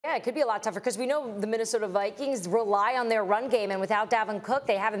Yeah, it could be a lot tougher because we know the Minnesota Vikings rely on their run game, and without Dalvin Cook,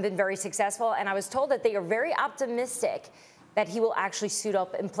 they haven't been very successful. And I was told that they are very optimistic that he will actually suit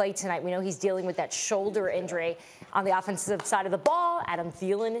up and play tonight. We know he's dealing with that shoulder injury on the offensive side of the ball. Adam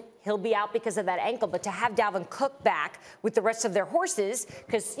Thielen, he'll be out because of that ankle. But to have Dalvin Cook back with the rest of their horses,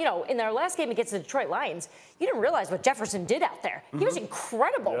 because, you know, in their last game against the Detroit Lions, you didn't realize what Jefferson did out there. He was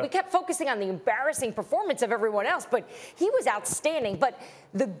incredible. Yeah. We kept focusing on the embarrassing performance of everyone else, but he was outstanding. But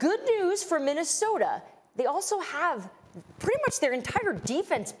the good news for Minnesota, they also have pretty much their entire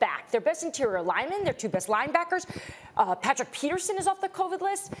defense back. Their best interior linemen, their two best linebackers. Patrick Peterson is off the COVID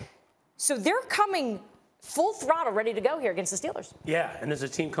list. So they're coming full throttle, ready to go here against the Steelers. Yeah, and there's a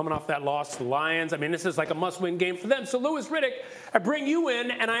team coming off that loss to the Lions. I mean, this is like a must-win game for them. So, Louis Riddick, I bring you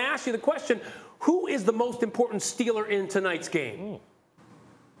in, and I ask you the question, who is the most important Steeler in tonight's game?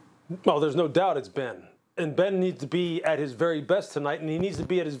 Well, there's no doubt it's Ben. And Ben needs to be at his very best tonight, and he needs to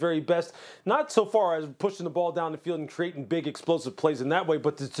be at his very best, not so far as pushing the ball down the field and creating big explosive plays in that way,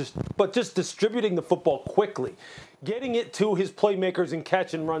 but just distributing the football quickly, getting it to his playmakers in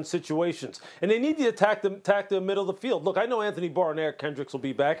catch and run situations. And they need to attack the middle of the field. Look, I know Anthony Barr and Eric Kendricks will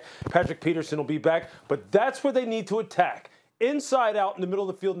be back, Patrick Peterson will be back, but that's where they need to attack. Inside out in the middle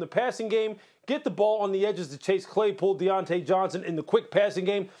of the field in the passing game, get the ball on the edges to Chase Claypool, Deontay Johnson in the quick passing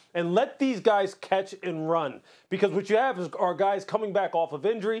game, and let these guys catch and run. Because what you have are guys coming back off of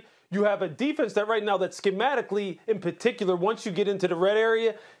injury. You have a defense that right now that schematically, in particular, once you get into the red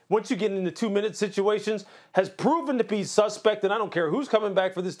area, once you get into 2-minute situations, has proven to be suspect, and I don't care who's coming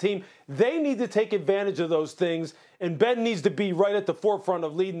back for this team. They need to take advantage of those things, and Ben needs to be right at the forefront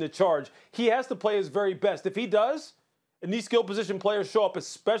of leading the charge. He has to play his very best. If he does, and these skill position players show up,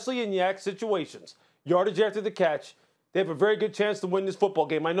 especially in yak situations, yardage after the catch, they have a very good chance to win this football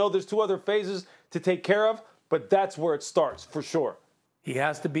game. I know there's 2 other phases to take care of, but that's where it starts for sure. He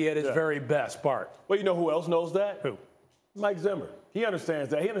has to be at his very best, Bart. Well, you know who else knows that? Who? Mike Zimmer. He understands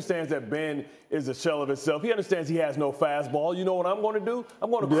that. He understands that Ben is a shell of himself. He understands he has no fastball. You know what I'm going to do?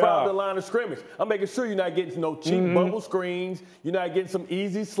 I'm going to crowd the line of scrimmage. I'm making sure you're not getting no cheap bubble screens. You're not getting some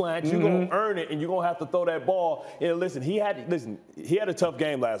easy slants. You're going to earn it, and you're going to have to throw that ball. And listen, he had a tough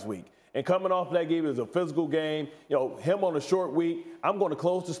game last week. And coming off that game, it was a physical game. You know, him on a short week, I'm going to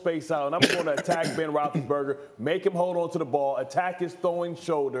close the space out, and I'm going to attack Ben Roethlisberger, make him hold on to the ball, attack his throwing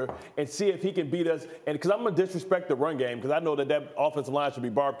shoulder, and see if he can beat us. And because I'm going to disrespect the run game, because I know that offensive line should be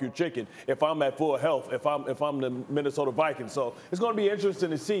barbecue chicken if I'm at full health, if I'm the Minnesota Vikings. So it's going to be interesting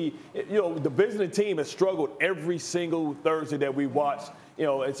to see. You know, the visiting team has struggled every single Thursday that we watched. You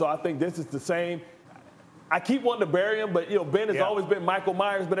know, and so I think this is the same. I keep wanting to bury him, but, you know, Ben has always been Michael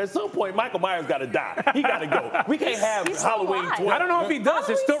Myers. But at some point, Michael Myers got to die. He got to go. We can't have Halloween 20. I don't know if he does.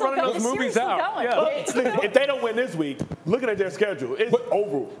 They're still running those movies out. Yeah. If they don't win this week, looking at their schedule, it's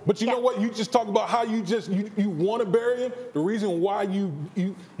over. But you know what? You just talked about how you want to bury him. The reason why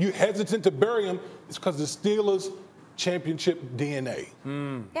you hesitant to bury him is because the Steelers championship DNA.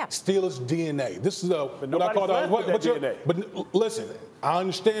 Yeah. Steelers DNA. This is what I call DNA. But listen, I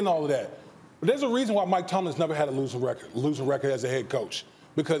understand all of that. But there's a reason why Mike Tomlin's never had a losing record as a head coach,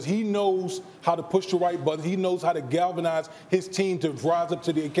 because he knows how to push the right button. He knows how to galvanize his team to rise up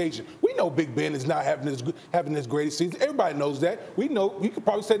to the occasion. We know Big Ben is not having his greatest season. Everybody knows that. We know. You could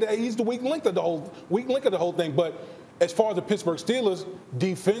probably say that he's the weak link of the whole thing. But as far as the Pittsburgh Steelers,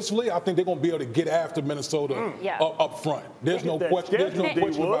 defensively, I think they're going to be able to get after Minnesota up front. There's no question. There's no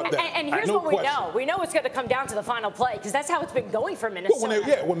question about that. And here's what we know. We know it's going to come down to the final play, because that's how it's been going for Minnesota.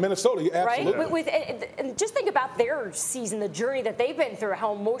 Well, when Minnesota, absolutely. Right? And just think about their season, the journey that they've been through,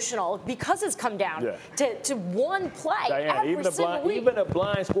 how emotional, because it's come down to one play Dianna, even a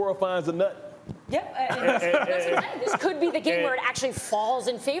blind squirrel finds a nut. Yep. This could be the game where it actually falls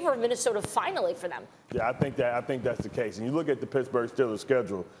in favor of Minnesota finally for them. Yeah, I think that's the case. And you look at the Pittsburgh Steelers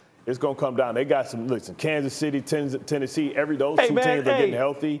schedule, it's going to come down. They got some, listen, Kansas City, Tennessee, those two teams are getting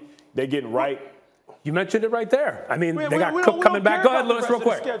healthy. They're getting right. You mentioned it right there. I mean, they got Cook coming back. Go ahead, Louis, real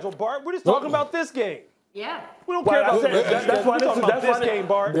quick. Schedule, Bart. We're just talking about this game. Yeah. We don't care about that's why this game,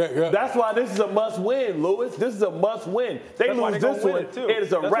 Bart. That's why this is a must-win, Louis. This is a must-win. They lose this one, it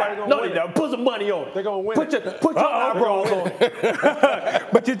is a wrap. No, they don't. Put some money on it. They're going to win. Put your eyebrows on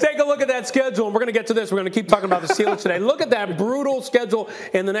it. But you take a look at that schedule, and we're going to get to this. We're going to keep talking about the Steelers today. Look at that brutal schedule.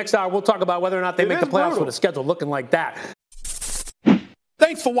 In the next hour, we'll talk about whether or not they make the playoffs with a schedule looking like that.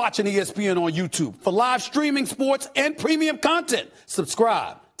 Thanks for watching ESPN on YouTube. For live streaming, sports, and premium content,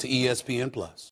 subscribe to ESPN+.